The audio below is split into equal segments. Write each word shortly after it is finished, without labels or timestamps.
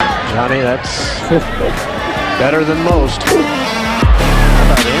Johnny. That's better than most. How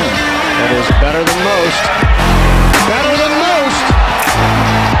about him? That is better than most. Better than most.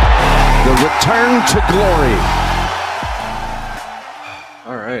 The return to glory.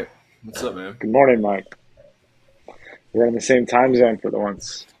 All right. What's up, man? Good morning, Mike. We're in the same time zone for the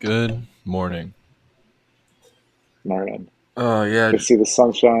once. Good morning. Morning. Oh, yeah. Good to see the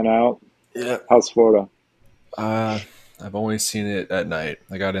sunshine out. Yeah. How's Florida? I've only seen it at night.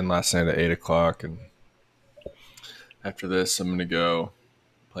 I got in last night at 8 o'clock, and after this, I'm going to go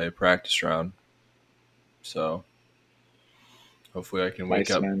play a practice round. So hopefully I can wake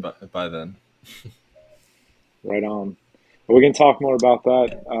Nice, up man. by then. Right on. Well, we can talk more about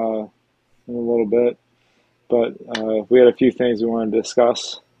that in a little bit. But we had a few things we wanted to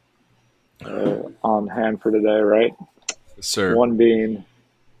discuss on hand for today, right? Yes, sir. One being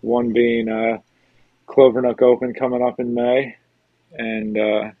Clovernook Open coming up in May, and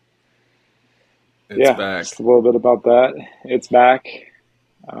It's back. just a little bit about that. It's back.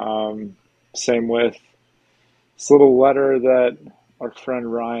 Same with this little letter that our friend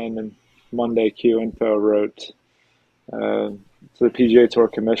Ryan and Monday Q Info wrote to the PGA Tour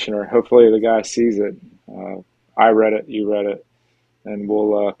Commissioner. Hopefully the guy sees it. I read it, you read it, and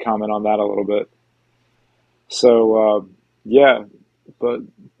we'll comment on that a little bit. So, but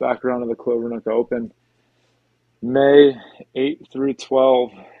background of the Clovernook Open, May 8 through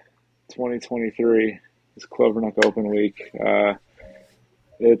 12, 2023 is Clovernook Open week.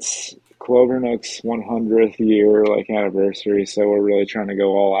 It's Clovernook's 100th year, anniversary, so we're really trying to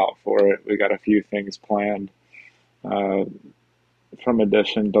go all out for it. We got a few things planned from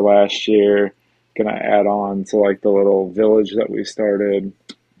addition to last year. Gonna add on to the little village that we started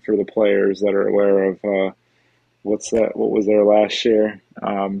for the players that are aware of what was there last year,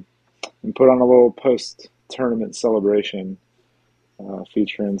 and put on a little post-tournament celebration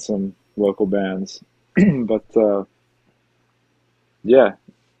featuring some local bands. But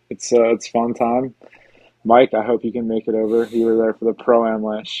it's fun time. Mike, I hope you can make it over. You were there for the Pro-Am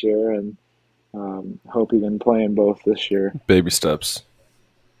last year, and hope you can play in both this year. Baby steps.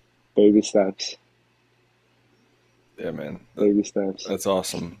 Baby steps. Yeah, man. Baby steps. That's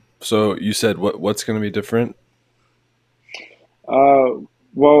awesome. So you said what's going to be different?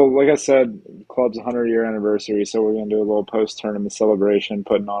 Well, like I said, club's 100-year anniversary, so we're going to do a little post-tournament celebration,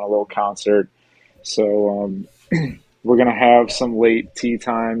 putting on a little concert. So we're going to have some late tee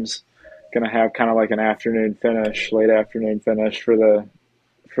times. Going to have kind of like an afternoon finish, late afternoon finish for the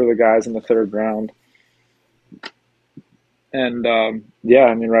guys in the third round. And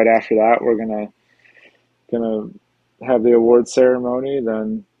right after that, we're gonna have the award ceremony,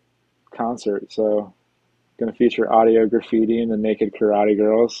 then concert. So going to feature Audio Graffiti and the Naked Karate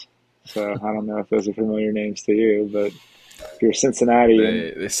Girls. So I don't know if those are familiar names to you, but if you're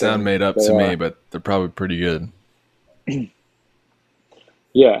Cincinnati, They sound made up to me, but they're probably pretty good.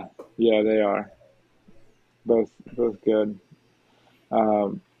 Yeah, they are. Both good.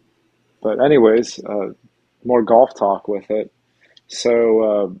 But anyways, more golf talk with it.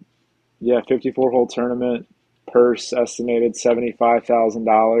 So 54-hole tournament, purse estimated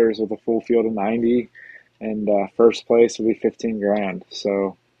 $75,000 with a full field of 90, and first place will be $15,000.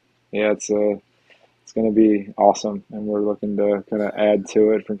 So yeah, it's going to be awesome, and we're looking to kind of add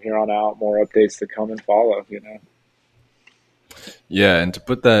to it from here on out. More updates to come and follow. Yeah, and to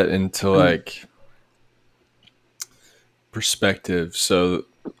put that into perspective, so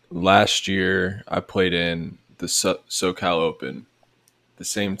last year I played in the SoCal Open the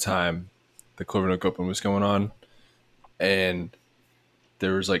same time the Clovernook Open was going on, and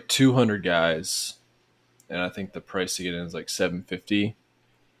there was 200 guys, and I think the price to get in is $750,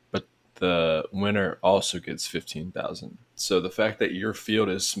 but the winner also gets $15,000. So the fact that your field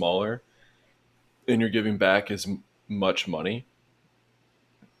is smaller and you're giving back as much money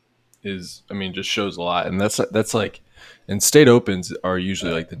just shows a lot. And that's and state opens are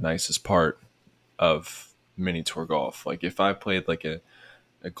usually the nicest part of mini tour golf. If I played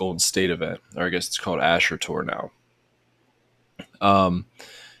a Golden State event, or I guess it's called Asher Tour now,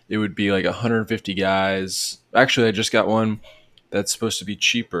 it would be 150 guys. Actually, I just got one that's supposed to be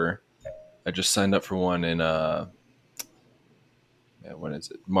cheaper. I just signed up for one in when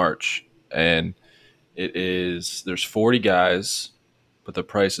is it? March, and there's 40 guys, but the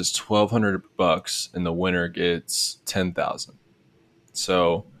price is $1,200, and the winner gets $10,000.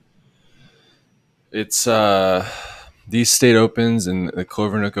 So it's these state opens and the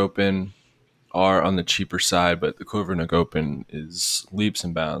Clovernook Open are on the cheaper side, but the Clovernook Open is leaps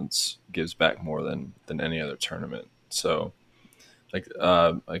and bounds, gives back more than any other tournament. So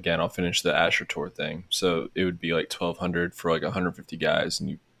again, I'll finish the Asher Tour thing. So it would be $1,200 for 150 guys, and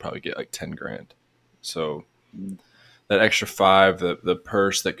you probably get like 10 grand. So that extra 5, the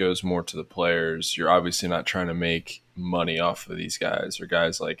purse that goes more to the players, you're obviously not trying to make money off of these guys or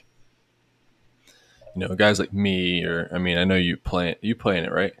guys like, guys like me, or, I mean, I know you playing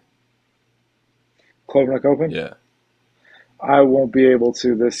it, right? Clover Nook Open? Yeah. I won't be able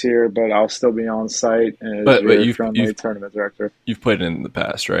to this year, but I'll still be on site as But your friendly tournament director. You've played it in the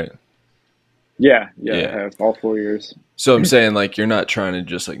past, right? Yeah, I Yeah. have all 4 years. So I'm saying, like, you're not trying to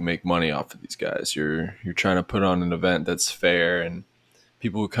just like make money off of these guys. You're trying to put on an event that's fair, and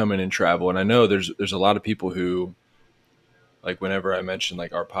people who come in and travel. And I know there's a lot of people who, like, whenever I mention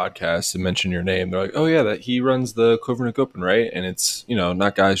like our podcast and mention your name, they're like, "Oh yeah, that he runs the Clover Nook Open, right?" And it's,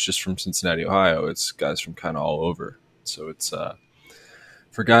 not guys just from Cincinnati, Ohio. It's guys from kind of all over. So it's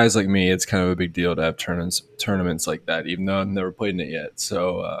for guys like me, it's kind of a big deal to have tournaments like that, even though I've never played in it yet.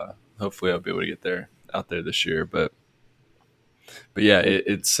 So hopefully I'll be able to get out there this year. But yeah,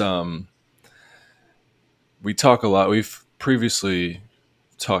 it's we talk a lot. We've previously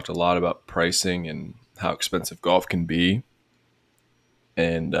talked a lot about pricing and how expensive golf can be.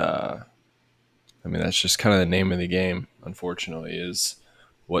 And I mean, that's just kind of the name of the game, unfortunately, is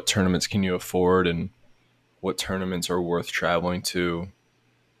what tournaments can you afford and what tournaments are worth traveling to.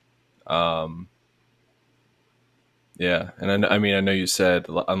 Yeah. And I mean, I know you said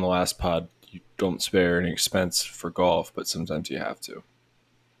on the last pod, you don't spare any expense for golf, but sometimes you have to.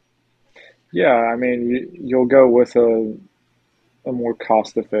 Yeah, I mean, you'll go with a more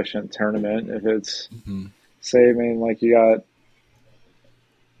cost efficient tournament if it's, say, I mean, like you got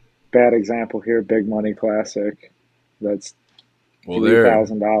bad example here, Big Money Classic. That's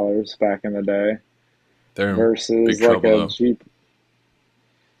 $3,000 back in the day. They're versus in big like trouble, a Jeep.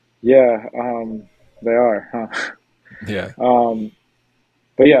 Yeah, they are, huh? Yeah.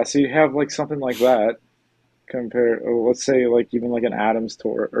 But yeah, so you have like something like that compared, or let's say like even like an Adams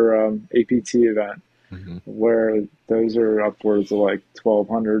Tour or APT event, where those are upwards of like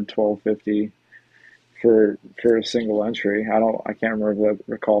 1,200, 1,250 for a single entry. I can't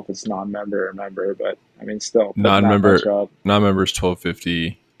recall if it's non-member or member, but I mean still putting that much up. Non-member is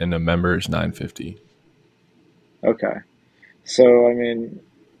 1,250 and a member is 950. Okay, so I mean,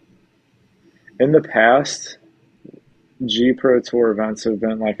 in the past, G Pro Tour events have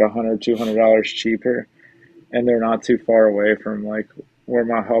been like $100, $200 cheaper, and they're not too far away from like where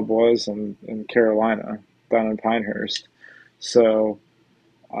my hub was in Carolina, down in Pinehurst. So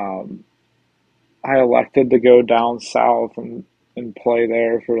I elected to go down south and play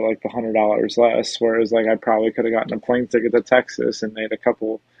there for like the $100 less, whereas like I probably could have gotten a plane ticket to Texas and made a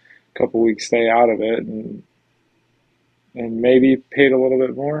couple weeks stay out of it and maybe paid a little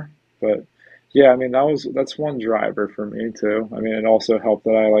bit more. But yeah, I mean that's one driver for me too. I mean it also helped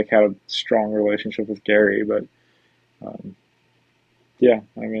that I like had a strong relationship with Gary, but yeah,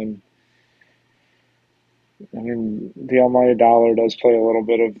 the almighty dollar does play a little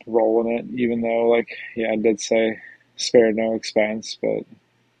bit of role in it, even though like yeah, I did say spare no expense, but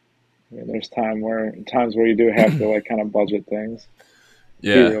I mean there's times where you do have to like kind of budget things.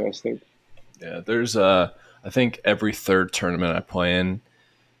 Yeah. Be realistic. Yeah, there's I think every third tournament I play in,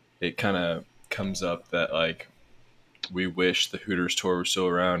 it kind of comes up that like we wish the Hooters Tour were still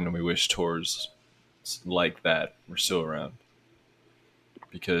around, and we wish tours like that were still around,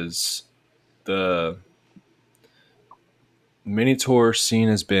 because the mini tour scene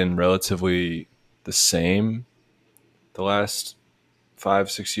has been relatively the same the last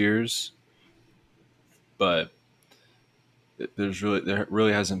 5-6 years, but there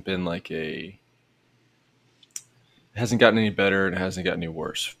really hasn't been like it hasn't gotten any better and it hasn't gotten any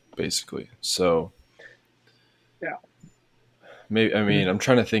worse, basically. So yeah, maybe, I mean, I'm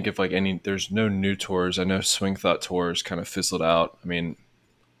trying to think if like there's no new tours. I know Swing Thought Tours kind of fizzled out. I mean,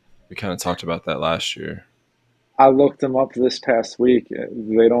 we kind of talked about that last year. I looked them up this past week.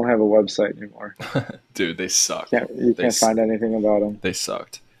 They don't have a website anymore. Dude, they suck. You can't find anything about them. They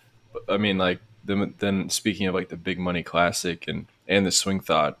sucked. But, I mean, like then speaking of like the Big Money Classic and the Swing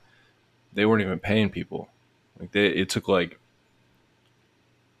Thought, they weren't even paying people. Like it took like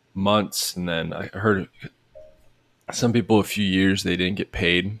months, and then I heard some people a few years they didn't get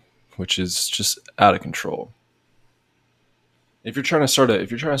paid, which is just out of control. If you're trying to start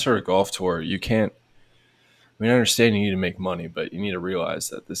a golf tour, you can't. I mean, I understand you need to make money, but you need to realize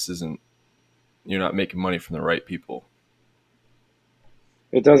that you're not making money from the right people.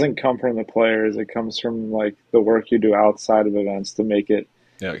 It doesn't come from the players. It comes from like the work you do outside of events to make it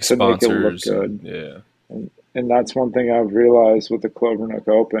Like to make it look sponsors. good. And that's one thing I've realized with the Clover Nook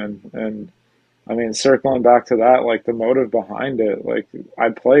Open. And I mean, circling back to that, like the motive behind it, like I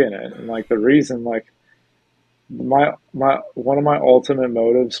play in it, and like the reason, like my one of my ultimate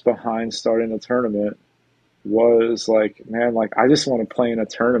motives behind starting a tournament was like, man, like I just want to play in a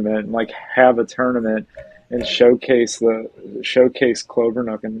tournament and like have a tournament and showcase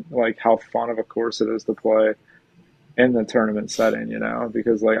Clovernook and like how fun of a course it is to play in the tournament setting,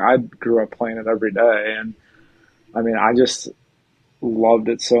 because like I grew up playing it every day, and I mean I just loved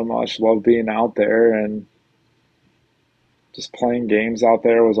it so much, loved being out there, and just playing games out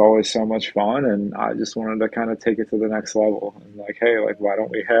there was always so much fun, and I just wanted to kind of take it to the next level and like, hey, like why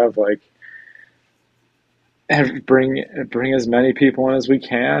don't we have like bring as many people in as we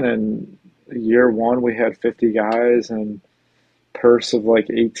can. And year one we had 50 guys and purse of like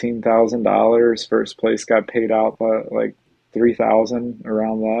 $18,000. First place got paid out by like 3,000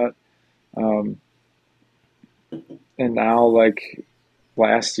 around that. Um, and now like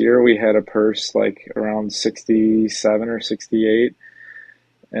last year we had a purse like around 67 or 68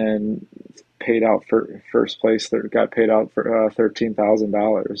 and paid out for first place that got paid out for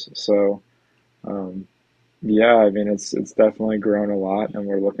 $13,000. So um, yeah, I mean it's definitely grown a lot, and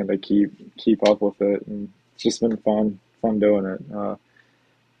we're looking to keep up with it, and it's just been fun doing it.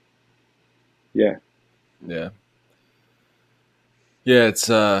 Yeah, Yeah. Yeah, it's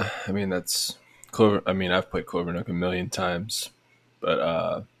I mean that's Clover I mean I've played Clovernook a million times.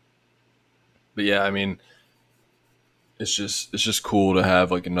 But yeah, I mean it's just cool to have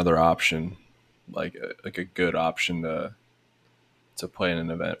like another option, like a good option to play in an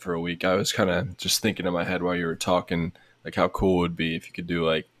event for a week. I was kind of just thinking in my head while you were talking, like how cool it would be if you could do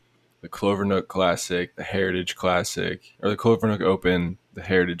like the Clovernook Classic, the Heritage Classic, or the Clovernook Open, the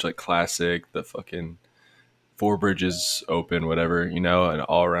Heritage like Classic, the fucking Four Bridges Open, whatever, and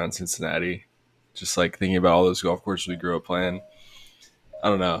all around Cincinnati. Just like thinking about all those golf courses we grew up playing. I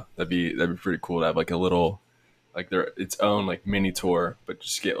don't know. That'd be pretty cool to have like a little like their its own like mini tour, but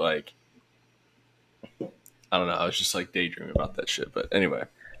just get like I don't know. I was just like daydreaming about that shit. But anyway,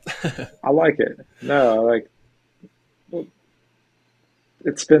 I like it. No, like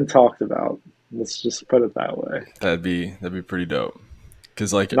it's been talked about. Let's just put it that way. that'd be pretty dope.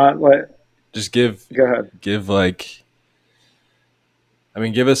 Cause like Not like just give Go ahead. give like I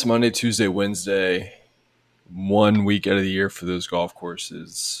mean give us Monday, Tuesday, Wednesday, 1 week out of the year for those golf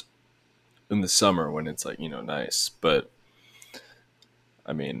courses in the summer when it's like nice. But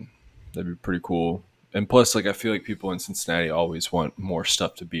I mean that'd be pretty cool. And plus, like I feel like people in Cincinnati always want more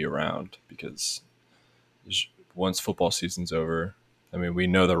stuff to be around because once football season's over, I mean we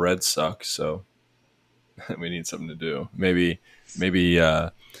know the Reds suck, so we need something to do. Maybe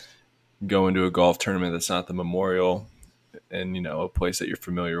go into a golf tournament that's not the Memorial, and a place that you're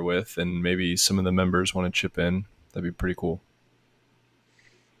familiar with, and maybe some of the members want to chip in. That'd be pretty cool.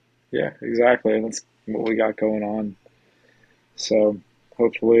 Yeah, exactly. And that's what we got going on. So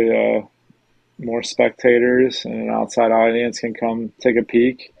hopefully, more spectators and an outside audience can come take a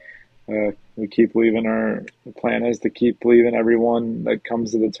peek. We keep leaving the plan is to keep leaving everyone that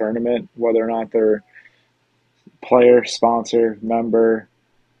comes to the tournament, whether or not they're player, sponsor, member,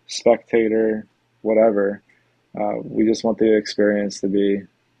 spectator, whatever. We just want the experience to be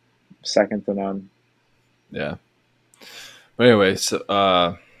second to none. Yeah. But anyway, so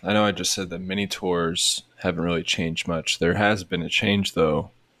I know I just said that mini tours haven't really changed much. There has been a change though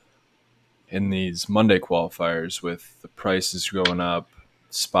in these Monday qualifiers with the prices going up,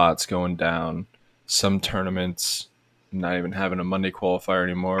 spots going down, some tournaments not even having a Monday qualifier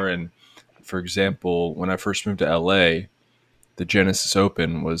anymore. And for example, when I first moved to LA, the Genesis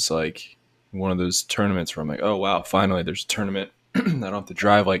Open was like one of those tournaments where I'm like, oh wow, finally there's a tournament I don't have to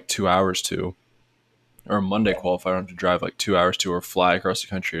drive like 2 hours to, or a Monday qualifier I don't have to drive like 2 hours to, or fly across the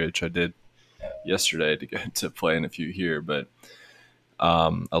country, which I did yesterday to get to play in a few here. But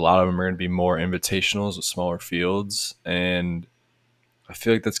a lot of them are going to be more invitationals with smaller fields, and I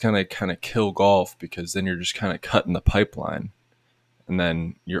feel like that's kind of kill golf because then you're just kind of cutting the pipeline, and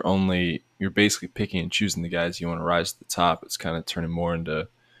then you're basically picking and choosing the guys you want to rise to the top. It's kind of turning more into, in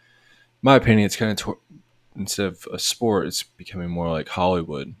my opinion, it's kind of instead of a sport, it's becoming more like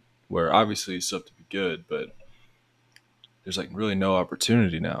Hollywood, where obviously you still have to be good, but there's like really no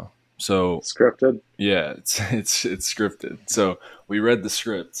opportunity now. So Scripted. yeah, it's scripted. So we read the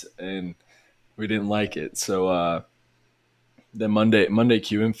script and we didn't like it. So the Monday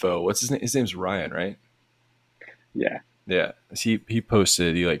Q info. What's his name? His name's Ryan, right? Yeah, Yeah. He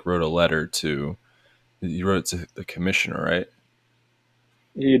posted. He like wrote a letter to. He wrote it to the commissioner, right?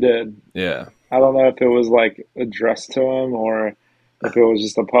 he did. Yeah. I don't know if it was like addressed to him or if it was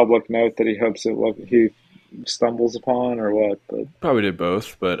just a public note that he hopes he stumbles upon or what. But Probably did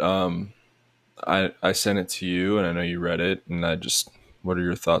both, but I sent it to you, and I know you read it, and what are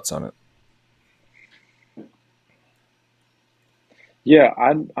your thoughts on it? Yeah,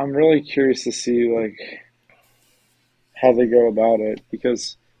 I'm really curious to see like how they go about it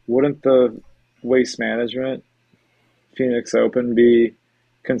because wouldn't the Waste Management Phoenix Open be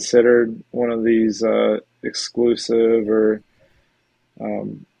considered one of these exclusive or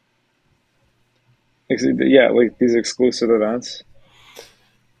um, yeah, like these exclusive events?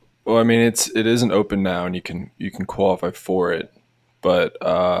 Well, I mean, it isn't open now, and you can qualify for it. But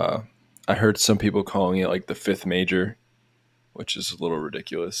I heard some people calling it like the fifth major, which is a little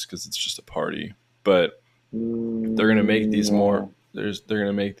ridiculous because it's just a party. But they're gonna make these more. No. They're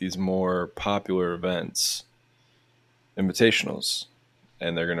gonna make these more popular events invitationals,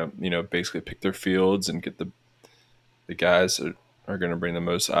 and they're gonna basically pick their fields and get the guys that are gonna bring the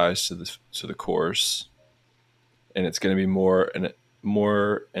most eyes to the course, and it's gonna be more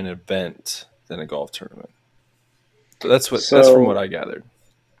an event than a golf tournament. But that's from what So I gathered.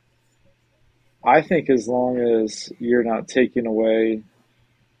 I think as long as you're not taking away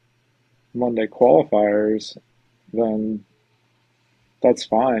Monday qualifiers, then that's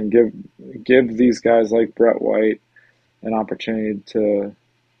fine. Give these guys like Brett White an opportunity to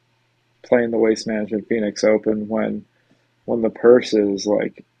play in the Waste Management Phoenix Open when the purse is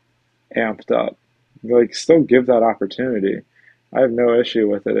like amped up. Like still give that opportunity. I have no issue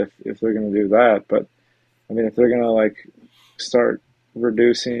with it if they're going to do that, but I mean if they're going to like start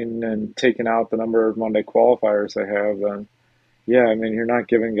reducing and taking out the number of Monday qualifiers they have, then yeah, I mean you're not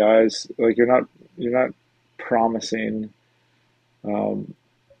giving guys like you're not promising um,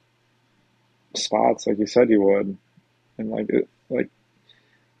 spots like you said you would, and like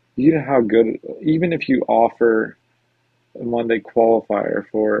you know how good even if you offer a Monday qualifier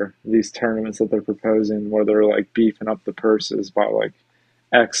for these tournaments that they're proposing where they're like beefing up the purses by like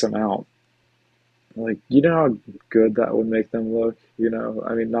X amount. Like, you know how good that would make them look, you know?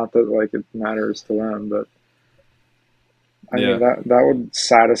 I mean, not that like it matters to them, but I mean Yeah, that would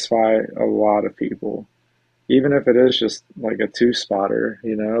satisfy a lot of people. Even if it is just like a two spotter,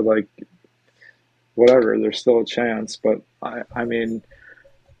 you know, like whatever, there's still a chance. But I mean,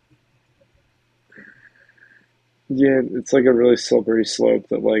 yeah, it's like a really slippery slope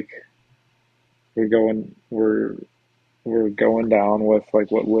that like we're going we're we're going down with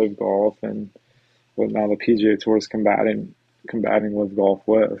like what Live Golf and what now the PGA Tour is combating Live Golf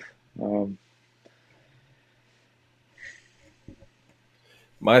with. Um,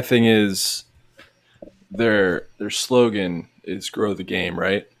 my thing is their slogan is "Grow the game,"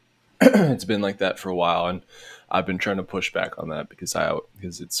 right? It's been like that for a while, and I've been trying to push back on that because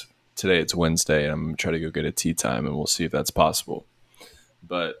it's today it's Wednesday, and I'm gonna try to go get a tea time, and we'll see if that's possible.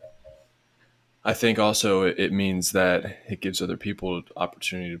 But I think also it means that it gives other people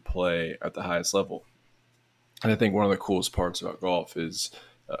opportunity to play at the highest level. And I think one of the coolest parts about golf is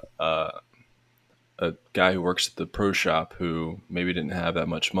uh, a guy who works at the pro shop who maybe didn't have that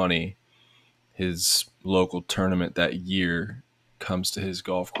much money. His local tournament that year comes to his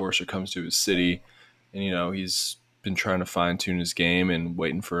golf course or comes to his city, and he's been trying to fine tune his game and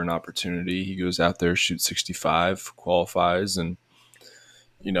waiting for an opportunity. He goes out there, shoots 65, qualifies, and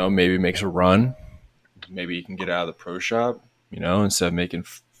maybe makes a run. Maybe he can get out of the pro shop. Instead of making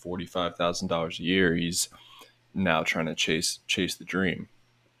 $45,000 a year, he's now trying to chase the dream.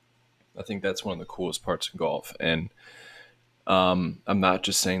 I think that's one of the coolest parts of golf, and I'm not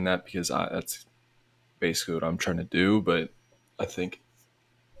just saying that because that's basically what I'm trying to do, but I think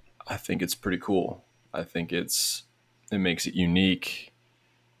I think it's pretty cool. I think it makes it unique.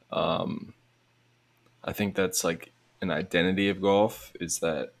 Um, I think that's like an identity of golf is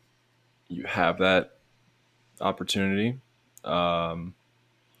that you have that opportunity, um,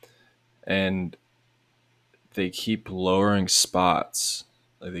 and they keep lowering spots.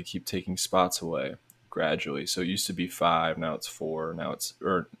 Like they keep taking spots away gradually. So it used to be five, now it's four, now it's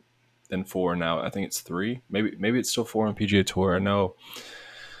or then four, now I think it's three. Maybe it's still four on PGA Tour. I know.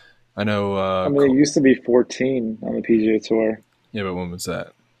 I mean, it used to be 14 on the PGA Tour, Yeah, but when was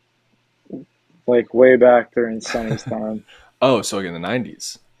that? like way back during Sonny's time. Oh, so like in the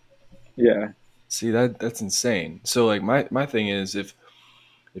 '90s. Yeah, See that's insane. So like my thing is if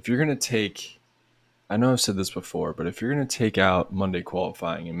you're gonna take, I know I've said this before, but if you're gonna take out Monday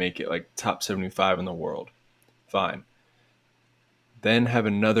qualifying and make it like top 75 in the world, fine. Then have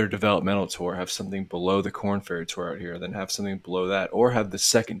another developmental tour, have something below the Corn Ferry Tour out here, then have something below that, or have the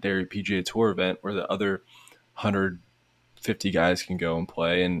secondary PGA Tour event where the other 150 guys can go and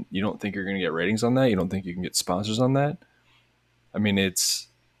play. And you don't think you're going to get ratings on that? You don't think you can get sponsors on that? I mean, it's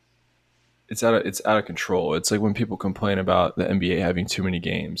out of control. It's like when people complain about the NBA having too many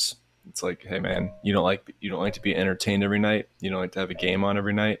games. It's like, hey man, you don't like to be entertained every night. You don't like to have a game on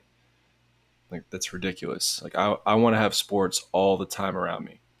every night. Like, that's ridiculous. Like, I want to have sports all the time around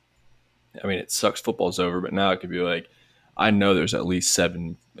me. I mean, it sucks football's over, but now it could be like, I know there's at least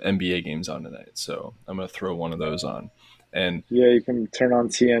 7 NBA games on tonight, so I'm going to throw one of those on. And Yeah, you can turn on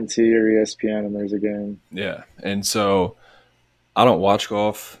TNT or ESPN and there's a game. yeah, and so I don't watch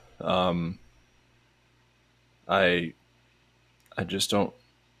golf. I just don't.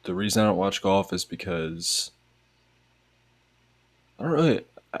 The reason I don't watch golf is because I don't really.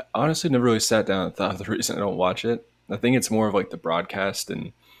 I honestly never really sat down and thought of the reason I don't watch it. I think it's more of like the broadcast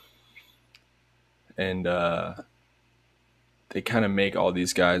and they kind of make all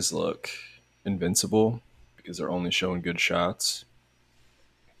these guys look invincible because they're only showing good shots.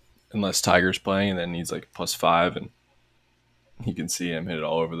 Unless Tiger's playing, and then he's like +5, and you can see him hit it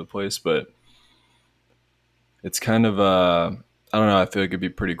all over the place. But it's kind of I don't know. I feel like it'd be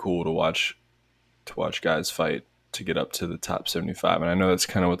pretty cool to watch guys fight to get up to the top 75. And I know that's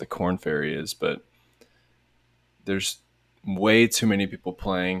kind of what the Corn Ferry is, but there's way too many people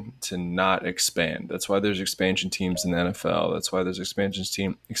playing to not expand. That's why there's expansion teams in the NFL. That's why there's expansion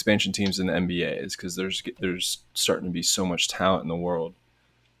teams in the NBA, is because there's starting to be so much talent in the world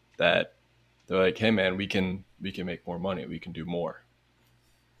that they're like, hey man, we can make more money. We can do more.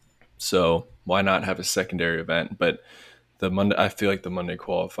 So why not have a secondary event? But I feel like the Monday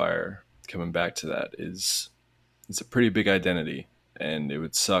qualifier, coming back to that, it's a pretty big identity, and it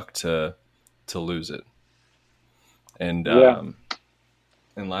would suck to lose it. And Yeah.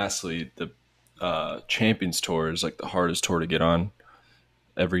 and lastly, the Champions Tour is like the hardest tour to get on.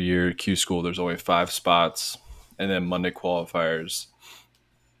 Every year, Q School, there's only 5 spots, and then Monday qualifiers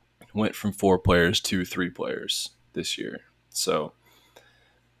went from 4 players to 3 players this year. So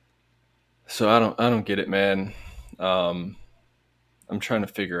I don't get it, man. I'm trying to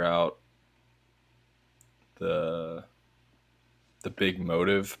figure out the big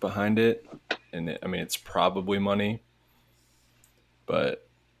motive behind it, and I mean, it's probably money, but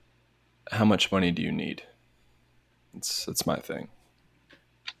how much money do you need? That's my thing.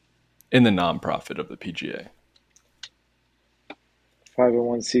 In the nonprofit of the PGA.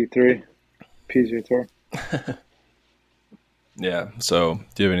 501c3 PGA Tour. Yeah. So,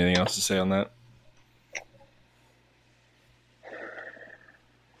 do you have anything else to say on that?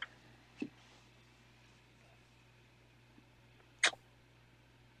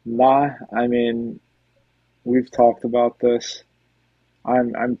 Nah, I mean, we've talked about this.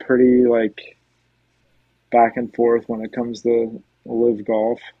 I'm pretty like back and forth when it comes to live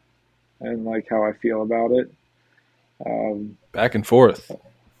golf and like how I feel about it. Back and forth.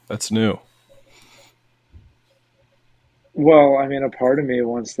 That's new. Well, I mean, a part of me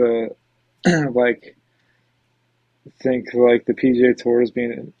wants to like think like the PGA Tour is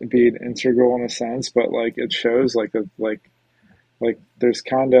being integral in a sense, but like it shows like there's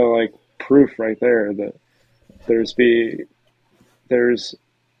kind of like proof right there that there's be there's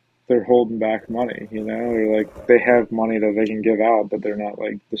they're holding back money, you know, or like they have money that they can give out, but they're not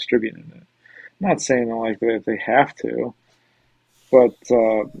like distributing it. I'm not saying that like that they have to, but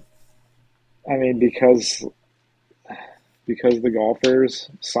I mean because the golfers,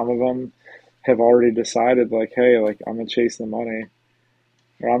 some of them have already decided like, hey, like I'm gonna chase the money,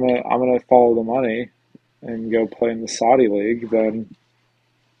 or I'm gonna follow the money and go play in the Saudi league, then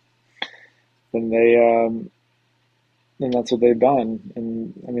they then that's what they've done.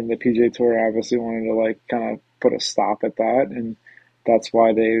 And I mean, the PGA Tour obviously wanted to like kind of put a stop at that, and that's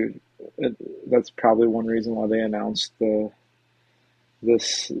why that's probably one reason why they announced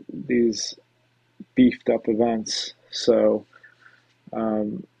these beefed up events. So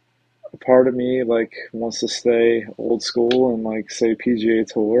a part of me like wants to stay old school and like say PGA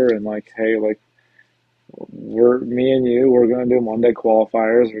Tour and like, hey, like we're me and you, we're gonna do Monday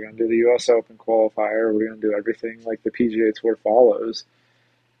qualifiers, we're gonna do the US Open qualifier, we're gonna do everything like the PGA Tour follows.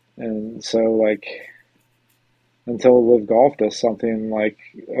 And so like until Live Golf does something like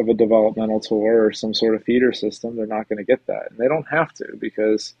of a developmental tour or some sort of feeder system, they're not gonna get that. And they don't have to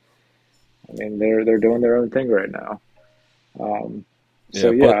because I mean they're doing their own thing right now.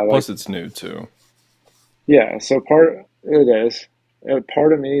 So Yeah. yeah, like Plus, it's new too. yeah, so part it is.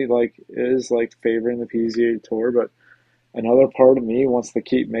 Part of me like is like favoring the PGA Tour, but another part of me wants to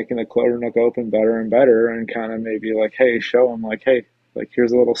keep making the Clutter Open better and better, and kind of maybe like, hey, show them like, hey, like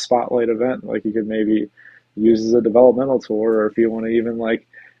here's a little spotlight event, like you could maybe use as a developmental tour, or if you want to even like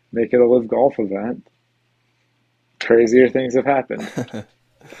make it a live golf event. Crazier things have happened.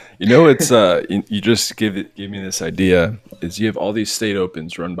 You know, it's you just give me this idea. Is you have all these state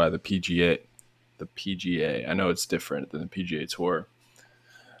opens run by the PGA. The PGA. I know it's different than the PGA Tour.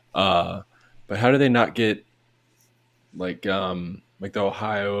 But how do they not get like like the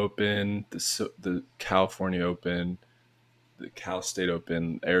Ohio Open, the California Open, the Cal State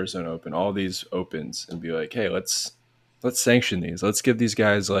Open, Arizona Open, all these opens, and be like, hey, let's sanction these. Let's give these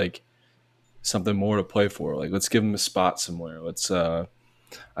guys like something more to play for. Like, let's give them a spot somewhere. Let's.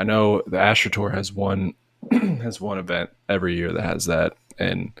 I know the Astro Tour has one has one event every year that has that,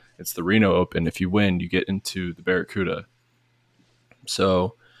 and it's the Reno Open. If you win, you get into the Barracuda.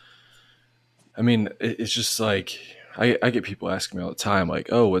 So, I mean, it's just like I get people asking me all the time, like,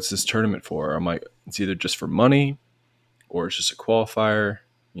 "Oh, what's this tournament for?" I'm like, it's either just for money or it's just a qualifier,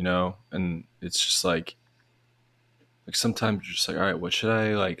 you know. And it's just like sometimes you're just like, all right, what should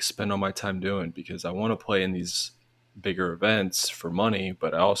I like spend all my time doing? Because I want to play in these bigger events for money,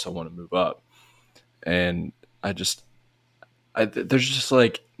 but I also want to move up. And there's just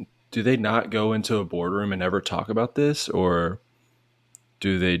like, do they not go into a boardroom and ever talk about this, or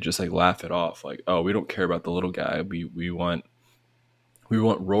do they just like laugh it off? Like, oh, we don't care about the little guy. We want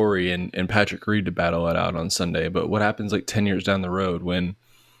Rory and Patrick Reed to battle it out on Sunday. But what happens like 10 years down the road when,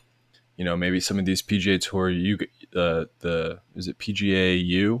 you know, maybe some of these PGA Tour the is it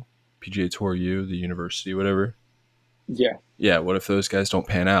PGA Tour U, the university, whatever. Yeah. Yeah. What if those guys don't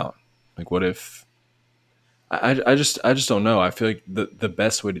pan out? Like, what if I just don't know. I feel like the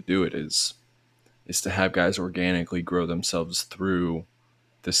best way to do it is to have guys organically grow themselves through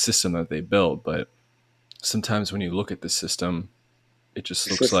the system that they build. But sometimes when you look at the system, it just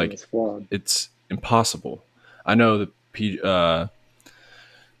The looks system like is flawed. it's impossible. I know I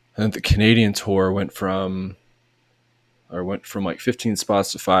think the Canadian Tour went from like 15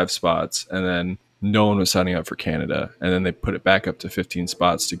 spots to 5 spots, and then no one was signing up for Canada, and then they put it back up to 15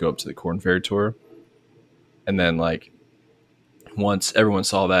 spots to go up to the Corn Ferry Tour, and then like once everyone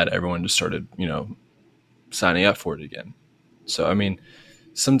saw that, everyone just started, you know, signing up for it again. So I mean,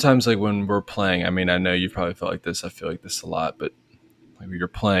 sometimes like when we're playing, I mean, I know you probably felt like this. I feel like this a lot, but like when you're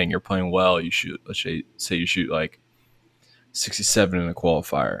playing well. You shoot, let's say you shoot like 67 in a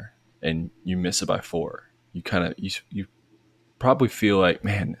qualifier, and you miss it by 4. You kind of you probably feel like,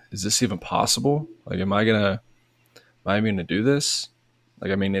 man, is this even possible? Like, am I even gonna do this?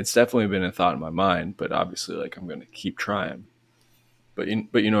 Like, I mean, it's definitely been a thought in my mind, but obviously, like, I'm gonna keep trying. But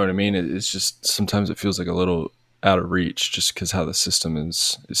you know what I mean? It's just sometimes it feels like a little out of reach, just because how the system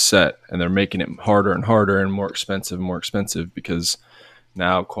is set, and they're making it harder and harder and more expensive because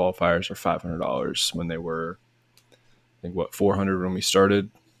now qualifiers are $500 when they were, I think, what, 400 when we started,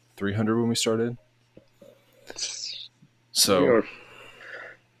 300 when we started. They So were,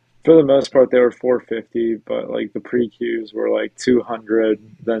 for the most part, they were 450, but like the pre-Qs were like 200,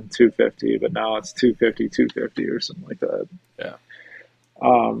 then 250, but now it's 250, 250 or something like that. yeah,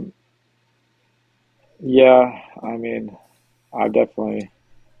 Um, yeah, I mean, I definitely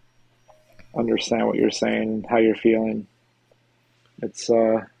understand what you're saying and how you're feeling. It's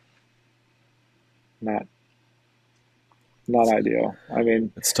not not ideal. I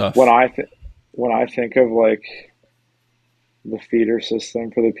mean, it's when tough. I when I think of like the feeder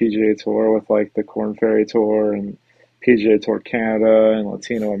system for the PGA Tour with like the Corn Ferry Tour and PGA Tour Canada and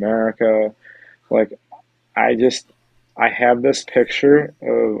Latino America, like I just I have this picture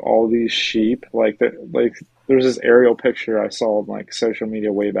of all these sheep like there's this aerial picture I saw on like social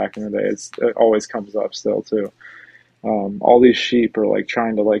media way back in the day. It always comes up still too. All these sheep are like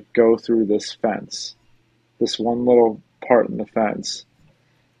trying to like go through this fence, this one little part in the fence,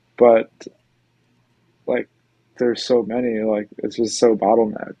 but like there's so many, like it's just so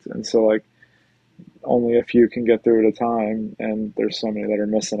bottlenecked, and so like only a few can get through at a time, and there's so many that are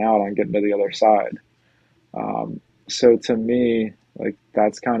missing out on getting to the other side. So to me, like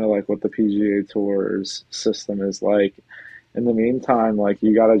that's kind of like what the PGA Tour's system is like. In the meantime, like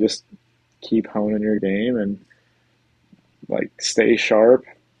you got to just keep honing your game and like stay sharp,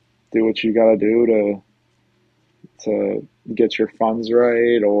 do what you got to do to get your funds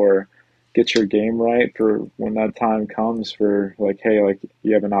right or get your game right for when that time comes for like, hey, like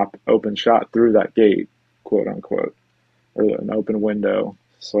you have an open shot through that gate, quote unquote, or an open window.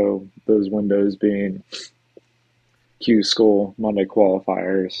 So those windows being Q School, Monday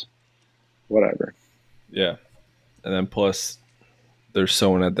qualifiers, whatever. Yeah, and then plus there's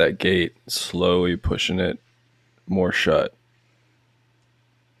someone at that gate slowly pushing it more shut.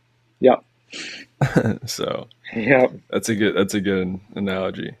 Yep. So Yep. that's a good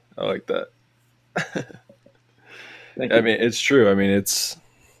analogy. I like that. Thank I you. mean, it's true. I mean, I'm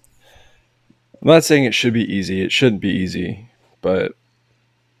not saying it should be easy. It shouldn't be easy, but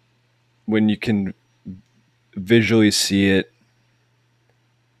when you can visually see it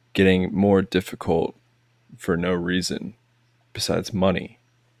getting more difficult for no reason besides money,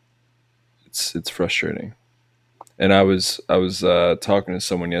 it's frustrating. And I was talking to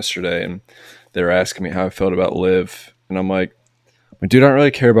someone yesterday, and they were asking me how I felt about Live, and I'm like, dude, I don't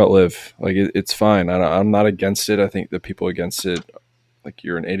really care about Live. Like, it's fine. I'm not against it. I think the people against it, like,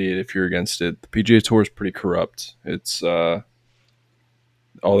 you're an idiot if you're against it. The PGA Tour is pretty corrupt. It's all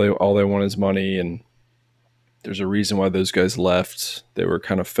they want is money, and there's a reason why those guys left. They were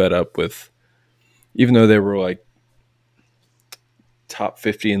kind of fed up with, even though they were like top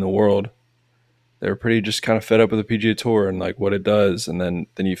 50 in the world, they were pretty just kind of fed up with the PGA Tour and like what it does. And then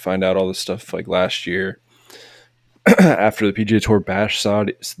you find out all this stuff like last year after the PGA Tour bashed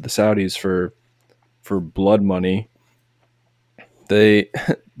the Saudis for blood money.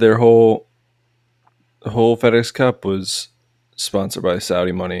 Their whole FedEx Cup was sponsored by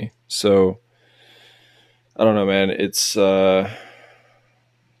Saudi money. So I don't know, man. It's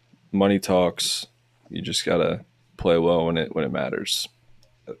money talks. You just gotta play well when it matters.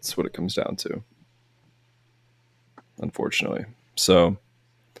 That's what it comes down to, unfortunately. So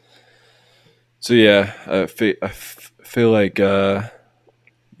yeah, I feel like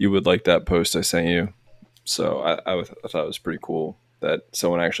you would like that post I sent you. So I thought it was pretty cool that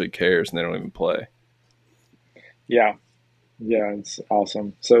someone actually cares and they don't even play. Yeah, it's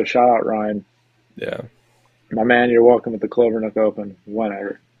awesome. So shout out Ryan, Yeah. my man. You're welcome at the Clover Nook Open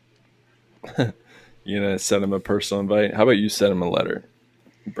whenever. You gonna send him a personal invite? How about you send him a letter?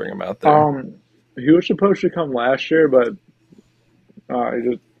 Bring him out there. He was supposed to come last year, but it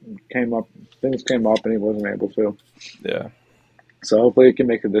just came up. Things came up, and he wasn't able to. Yeah. So hopefully he can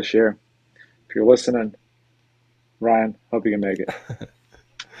make it this year. If you're listening, Ryan, hope you can make it.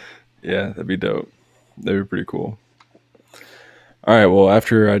 Yeah, that'd be dope. That'd be pretty cool. All right. Well,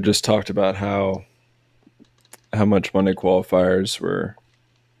 after I just talked about how much Monday qualifiers were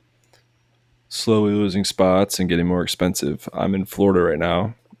slowly losing spots and getting more expensive, I'm in Florida right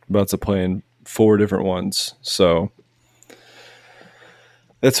now, about to play in 4 different ones. So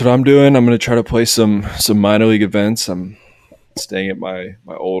that's what I'm doing. I'm going to try to play some minor league events. I'm staying at my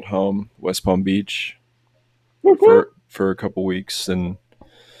old home, West Palm Beach, for a couple weeks, and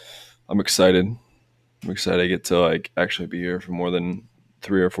I'm excited. I'm excited I get to like actually be here for more than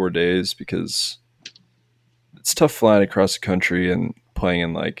 3 or 4 days, because it's tough flying across the country and playing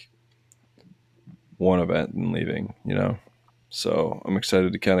in like one event and leaving, you know? So I'm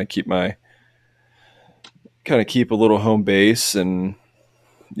excited to kind of keep a little home base and,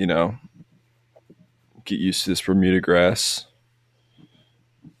 you know, get used to this Bermuda grass,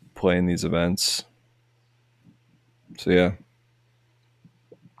 playing these events. So yeah.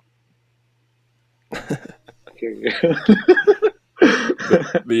 But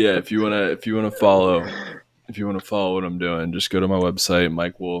yeah, if you wanna follow what I'm doing, just go to my website,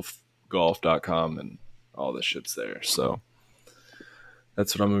 MikeWolfGolf.com, and all the shit's there. So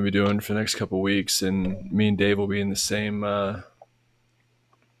that's what I'm gonna be doing for the next couple of weeks, and me and Dave will be in the same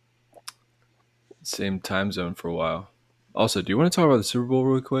time zone for a while. Also, do you want to talk about the Super Bowl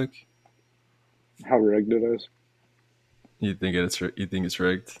really quick? How rigged it is. You think it's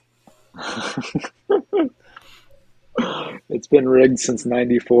rigged? It's been rigged since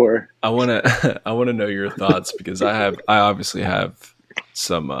 '94. I wanna know your thoughts, because I obviously have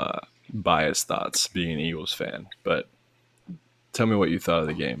some biased thoughts being an Eagles fan, but tell me what you thought of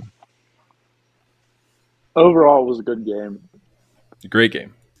the game. Overall, it was a good game. A great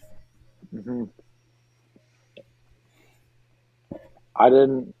game. hmm I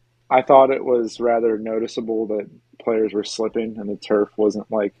thought it was rather noticeable that players were slipping and the turf wasn't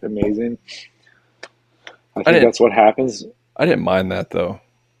like amazing. I think that's what happens. I didn't mind that though.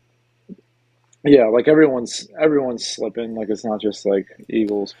 Yeah, like everyone's slipping. Like it's not just like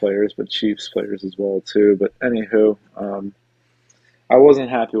Eagles players, but Chiefs players as well too. But anywho, I wasn't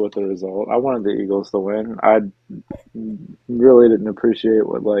happy with the result. I wanted the Eagles to win. I really didn't appreciate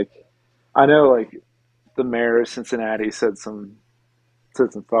what I know like the mayor of Cincinnati said some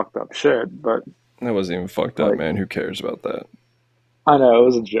fucked up shit, but That wasn't even fucked up, man. Who cares about that? I know it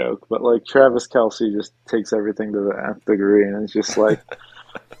was a joke. But like Travis Kelce just takes everything to the nth degree, and it's just like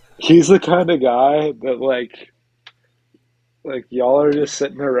he's the kind of guy that like y'all are just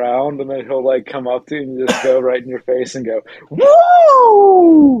sitting around, and then he'll like come up to you and just go right in your face and go,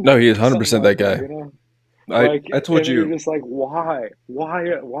 "Woo!" No, he is 100% Something that like guy. that, you know? I told and you. you're just like, why?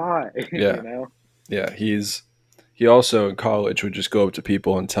 Yeah. You know? Yeah, he also in college would just go up to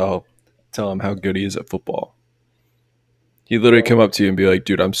people and tell him how good he is at football. He'd literally come up to you and be like,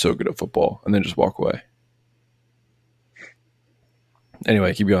 "Dude, I'm so good at football," and then just walk away.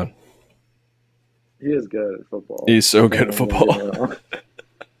 Anyway, keep going. He is good at football. He's so good at football.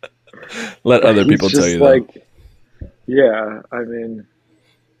 Let other people tell you that. Yeah, I mean,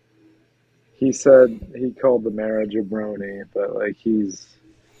 He said he called the mayor a jabroni, but like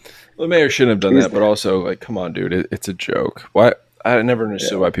The mayor shouldn't have done he's that, but also, like, come on, dude, it's a joke. Why? I never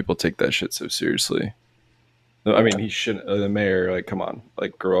understood yeah, why people take that shit so seriously. No, I mean, he shouldn't. The mayor, like, come on,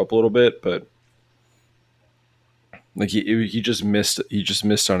 like, grow up a little bit, but like he just missed. He just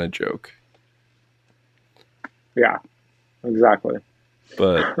missed on a joke. yeah, exactly.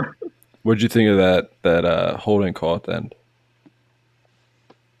 But what'd you think of that holding call at the end?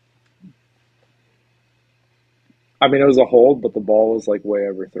 I mean, it was a hold, but the ball was like way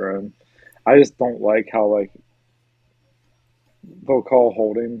overthrown. I just don't like how like they'll call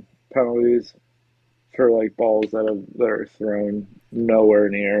holding penalties for like balls that are thrown nowhere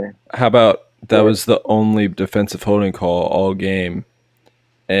near. How about that Or was the only defensive holding call all game,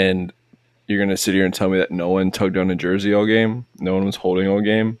 and you're gonna sit here and tell me that no one tugged on a jersey all game, no one was holding all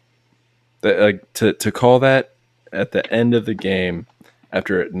game. That, like, to call that at the end of the game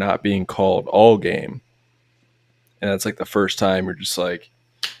after it not being called all game, and that's like the first time you're just like,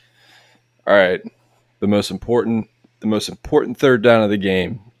 all right, the most important third down of the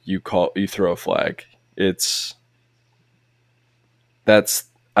game, you throw a flag. That's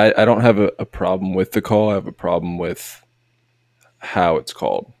I don't have a problem with the call. I have a problem with how it's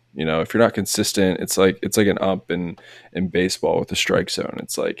called. You know, if you're not consistent, it's like an ump in baseball with the strike zone.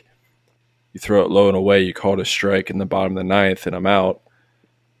 It's like you throw it low and away, you call it a strike in the bottom of the ninth, and I'm out,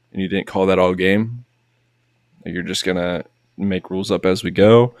 and you didn't call that all game. You're just gonna make rules up as we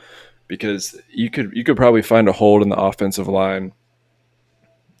go, because you could probably find a hold in the offensive line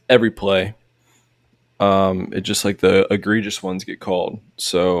every play. It just, like, the egregious ones get called.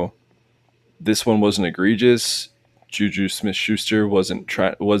 So this one wasn't egregious. Juju Smith-Schuster wasn't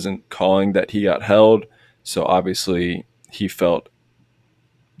calling that he got held. So obviously he felt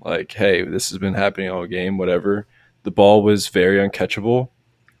like, hey, this has been happening all game, whatever. The ball was very uncatchable,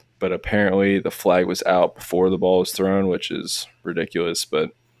 but apparently the flag was out before the ball was thrown, which is ridiculous. But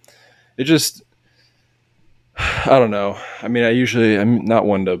it just, I don't know. I mean, I'm not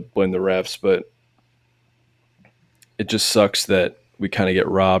one to blame the refs, but it just sucks that we kind of get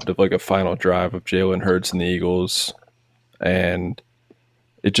robbed of, like, a final drive of Jalen Hurts and the Eagles. And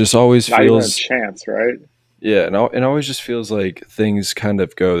it just always not even a feels, chance, right? yeah, and it always just feels like things kind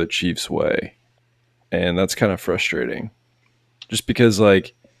of go the Chiefs' way. And that's kind of frustrating. Just because,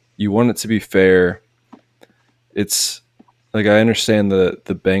 like, you want it to be fair. It's like, I understand the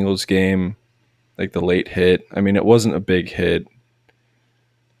Bengals game, like the late hit. I mean, it wasn't a big hit.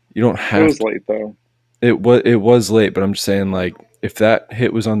 You don't It have was to. late though. It was late, but I'm just saying, like, if that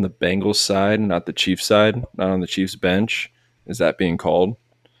hit was on the Bengals side, not the Chiefs side, not on the Chiefs bench, is that being called?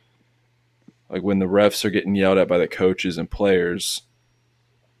 Like, when the refs are getting yelled at by the coaches and players,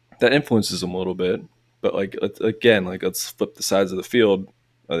 that influences them a little bit. But, like, let's flip the sides of the field.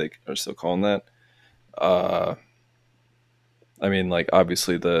 I think are still calling that. Uh, I mean, like,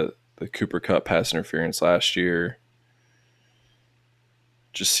 obviously the Cooper Kupp pass interference last year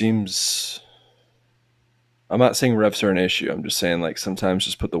just seems. I'm not saying refs are an issue. I'm just saying, like, sometimes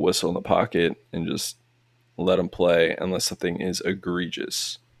just put the whistle in the pocket and just let them play unless something is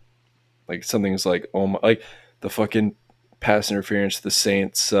egregious. Like, something's like, oh my, like the fucking pass interference to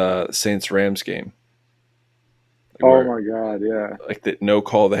the Saints Rams game. Like, Oh where, my God, yeah. like, the no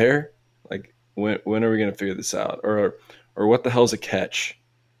call there. Like, when are we gonna figure this out? Or what the hell's a catch?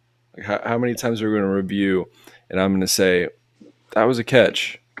 Like, how many times are we gonna review and I'm gonna say that was a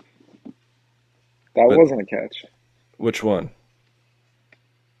catch? That But wasn't a catch. which one?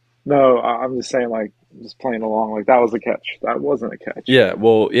 No, I'm just saying, like, just playing along. Like that was a catch. That wasn't a catch. Yeah,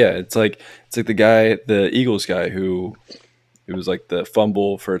 well, yeah, it's like the Eagles guy who it was like the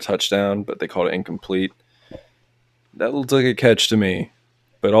fumble for a touchdown, but they called it incomplete. That looked like a catch to me.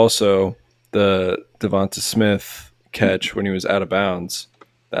 But also the Devonta Smith catch when he was out of bounds,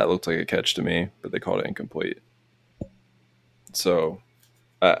 that looked like a catch to me, but they called it incomplete. So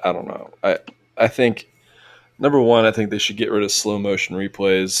I don't know. I think, number one, I think they should get rid of slow motion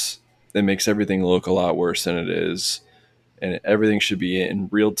replays. It makes everything look a lot worse than it is, and everything should be in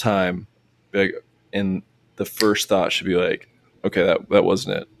real time. Like, and the first thought should be like, okay, that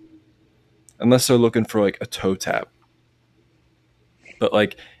wasn't it, unless they're looking for, like, a toe tap. But,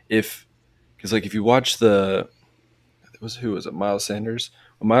 like, because, like, if you watch who was it, Miles Sanders?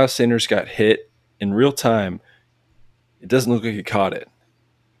 When Miles Sanders got hit in real time, it doesn't look like he caught it,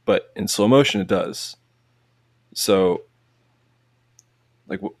 but in slow motion it does. So,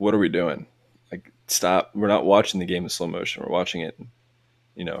 like, what are we doing? Like, stop. We're not watching the game in slow motion. We're watching it,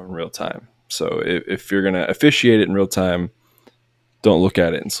 in real time. So if you're gonna officiate it in real time, don't look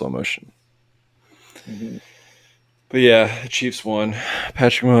at it in slow motion. Mm-hmm. But yeah, the Chiefs won.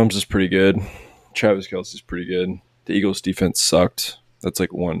 Patrick Mahomes is pretty good. Travis Kelce's pretty good. The Eagles' defense sucked. That's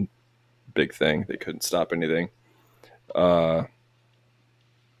like one big thing. They couldn't stop anything. Jalen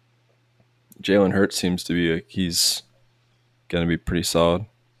Hurts seems to be he's going to be pretty solid.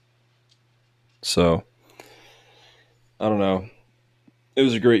 So, I don't know. It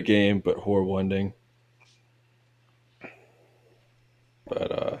was a great game, but horrible ending.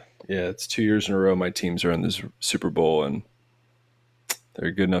 But yeah, it's 2 years in a row my teams are in this Super Bowl, and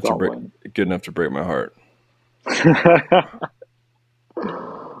they're good enough to break my heart.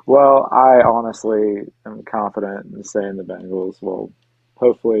 Well, I honestly am confident in saying the Bengals will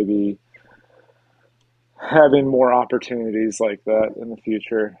hopefully be having more opportunities like that in the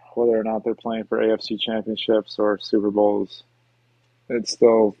future, whether or not they're playing for AFC championships or Super Bowls. It's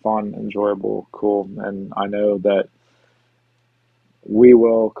still fun, enjoyable, cool, and I know that we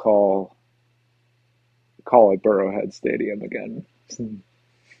will call it Burrowhead Stadium again.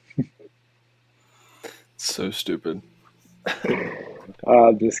 So stupid.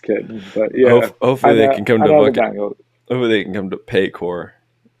 Just kidding, but yeah. Hopefully they can come to Bengals. hopefully they can come to Paycor,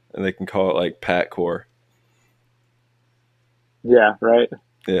 and they can call it like Patcor. Yeah, right.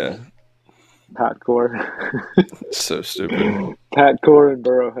 Yeah, Patcor. so stupid. Patcor and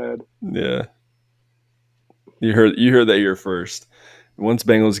Burrowhead. Yeah, you heard that here first. Once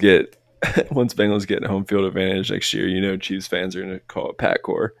Bengals get home field advantage next year, you know Chiefs fans are going to call it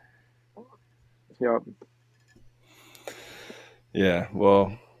Patcor. Yep. Yeah.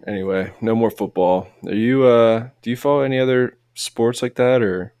 Well, anyway, no more football. Are you? Do you follow any other sports like that,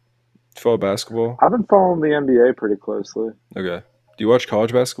 or do you follow basketball? I've been following the NBA pretty closely. Okay. Do you watch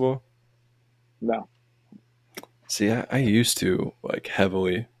college basketball? No. See, I used to like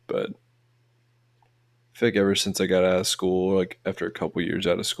heavily, but I feel like ever since I got out of school, like after a couple years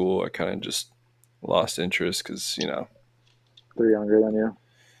out of school, I kind of just lost interest because They're younger than you.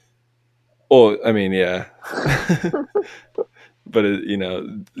 Well, I mean, yeah, but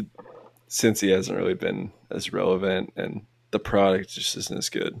since he hasn't really been as relevant, and the product just isn't as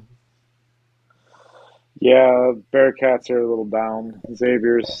good. Yeah, Bearcats are a little down.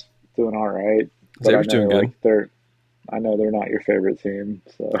 Xavier's doing all right. But Xavier's doing good. I know they're not your favorite team,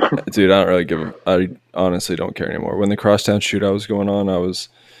 so Dude, I don't really I honestly don't care anymore. When the crosstown shootout was going on, I was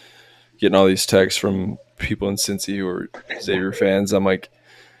getting all these texts from people in Cincy who were Xavier fans. I'm like,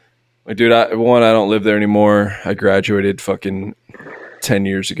 dude, I don't live there anymore. I graduated fucking 10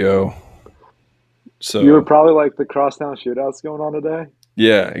 years ago. So you were probably like the crosstown shootouts going on today.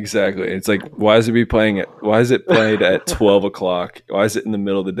 Yeah, exactly. It's like, why is it played at 12 o'clock? Why is it in the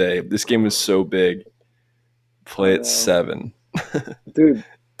middle of the day? This game is so big. Play at 7. Dude,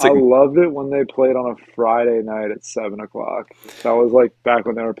 I loved it when they played on a Friday night at 7 o'clock. That was like back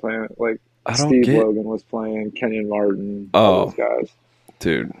when they were playing, like Steve Logan was playing, Kenyon Martin, all those guys.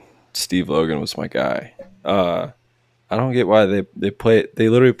 Dude, Steve Logan was my guy. I don't get why they play it. They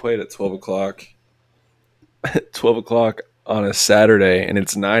literally played at 12 o'clock. 12 o'clock on a Saturday, and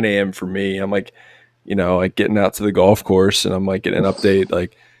it's 9 a.m. for me. I'm like, like getting out to the golf course, and I'm like getting an update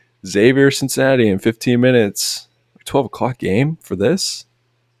like Xavier Cincinnati in 15 minutes. 12 o'clock game for this?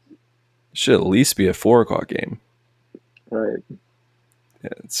 It should at least be a 4 o'clock game. Right.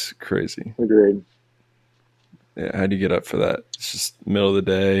 Yeah, it's crazy. Agreed. Yeah, how do you get up for that? It's just middle of the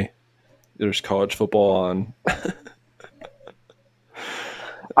day. There's college football on.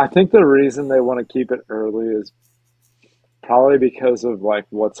 I think the reason they want to keep it early is probably because of like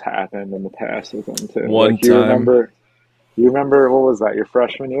what's happened in the past with them too. You remember what was that? Your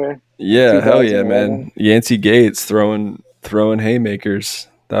freshman year? Yeah, hell yeah, man. Yancey Gates throwing haymakers.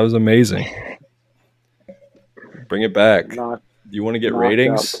 That was amazing. Bring it back. You want to get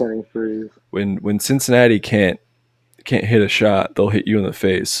ratings? When Cincinnati can't hit a shot, they'll hit you in the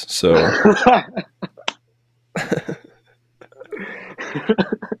face. So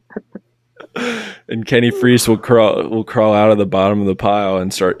and Kenny Freese will crawl out of the bottom of the pile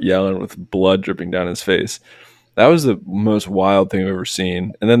and start yelling with blood dripping down his face. That was the most wild thing I've ever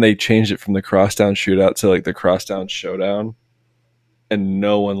seen. And then they changed it from the crosstown shootout to like the crosstown showdown, and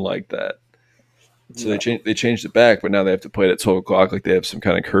no one liked that. So they changed it back, but now they have to play it at 12 o'clock like they have some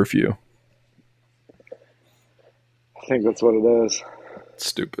kind of curfew. I think that's what it is. It's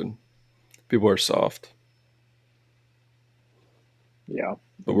stupid. People are soft. Yeah.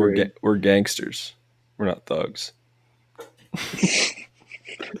 But we're gangsters. We're not thugs.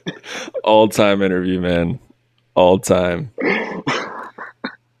 All-time interview, man. All time.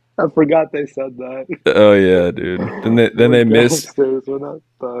 I forgot they said that. Oh yeah, dude. Then they missed. We're not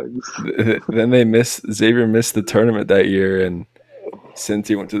thugs. Then Xavier missed the tournament that year, and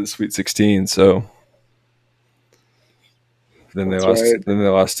Cincy went to the Sweet 16. So Then they That's lost. right. Then they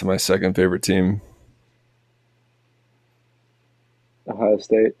lost to my second favorite team. Ohio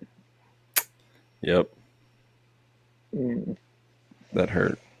State. Yep, Mm, that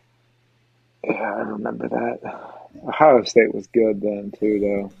hurt. yeah, I remember that. Ohio State was good then too,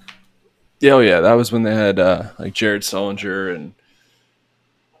 though. Yeah, oh yeah, that was when they had like Jared Sullinger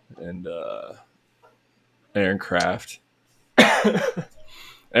and Aaron Kraft.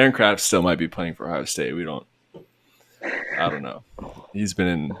 Aaron Kraft still might be playing for Ohio State. I don't know. He's been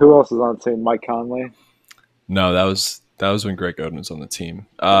in. Who else is on the team? Mike Conley. No, that was when Greg Oden was on the team.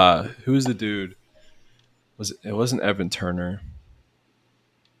 Who's the dude? It wasn't Evan Turner.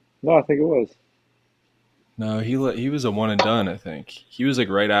 No, I think it was. No, he was a one and done. I think he was like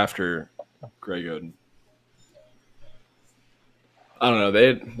right after Greg Oden. I don't know. They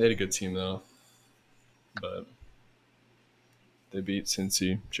had a good team though, but they beat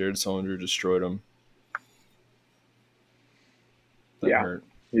Cincy. Jared Sullinger destroyed them. That Yeah. hurt.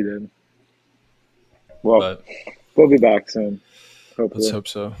 He did. Well, But we'll be back soon. Hopefully. let's hope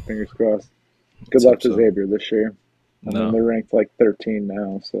so. Fingers crossed. Good Let's luck hope to so. Xavier this year. I mean, No. they're ranked like 13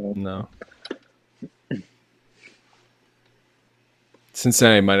 now, so No.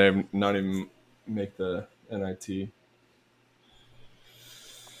 Cincinnati might have not even make the NIT.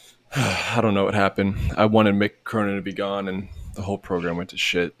 I don't know what happened. I wanted Mick Cronin to be gone, and the whole program went to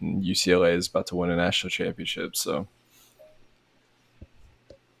shit. And UCLA is about to win a national championship, so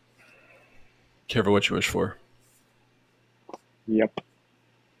careful what you wish for. yep.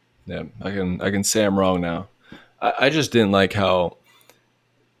 Yeah, I can say I'm wrong now. I just didn't like how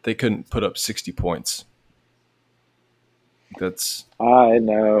they couldn't put up 60 points. That's I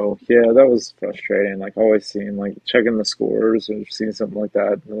know. Yeah, that was frustrating. Like always seeing like checking the scores or seeing something like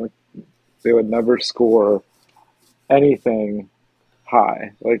that. And, like they would never score anything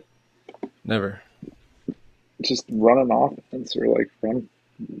high. Like never. just run an offense or like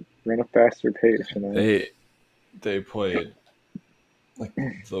run a faster pace, you know. They played like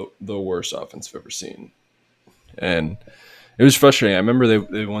the worst offense I've ever seen, and it was frustrating. I remember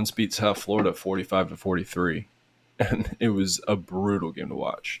they once beat South Florida 45-43, and it was a brutal game to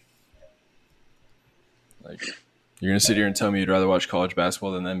watch. Like, you're gonna sit here and tell me you'd rather watch college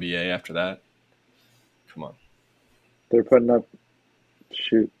basketball than the NBA after that? Come on. They're putting up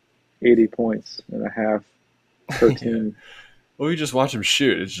 80 points and a half per team. Well, you just watch them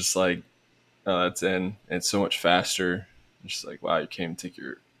shoot. It's just like, oh, that's in. It's so much faster. It's just like, wow, you can't even take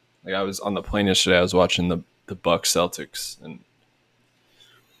your. Like, I was on the plane yesterday. I was watching the Bucks Celtics, and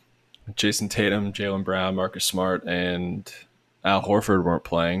Jason Tatum, Jaylen Brown, Marcus Smart, and Al Horford weren't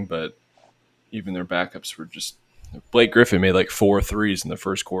playing, but even their backups were just. Blake Griffin made like 4 threes in the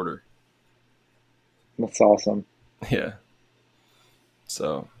first quarter. That's awesome. Yeah.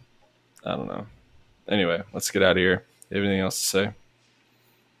 So, I don't know. Anyway, let's get out of here. You have anything else to say?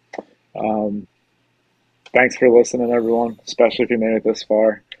 Thanks for listening, everyone, especially if you made it this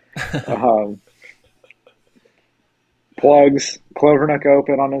far. Plugs, Clovernook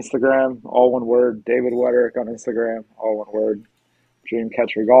Open on Instagram, all one word. David Wederick on Instagram, all one word.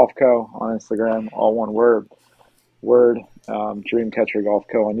 Dreamcatcher Golf Co. on Instagram, all one word. Dreamcatcher Golf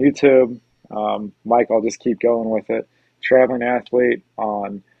Co. on YouTube. Mike, I'll just keep going with it. Traveling Athlete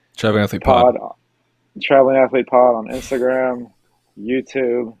on Traveling Athlete Pod. Traveling Athlete Pod on Instagram,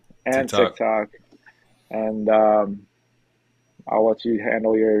 YouTube, and TikTok. TikTok. And I'll let you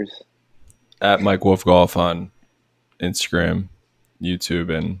handle yours. At Mike Wolf Golf on Instagram, YouTube,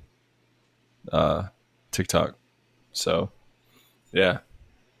 and TikTok. So, yeah.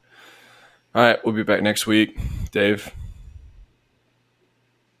 All right, we'll be back next week. Dave.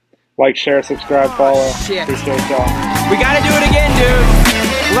 Like, share, subscribe, follow. Shit. Appreciate y'all. We gotta do it again,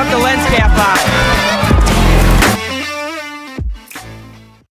 dude. Look the lens cap on.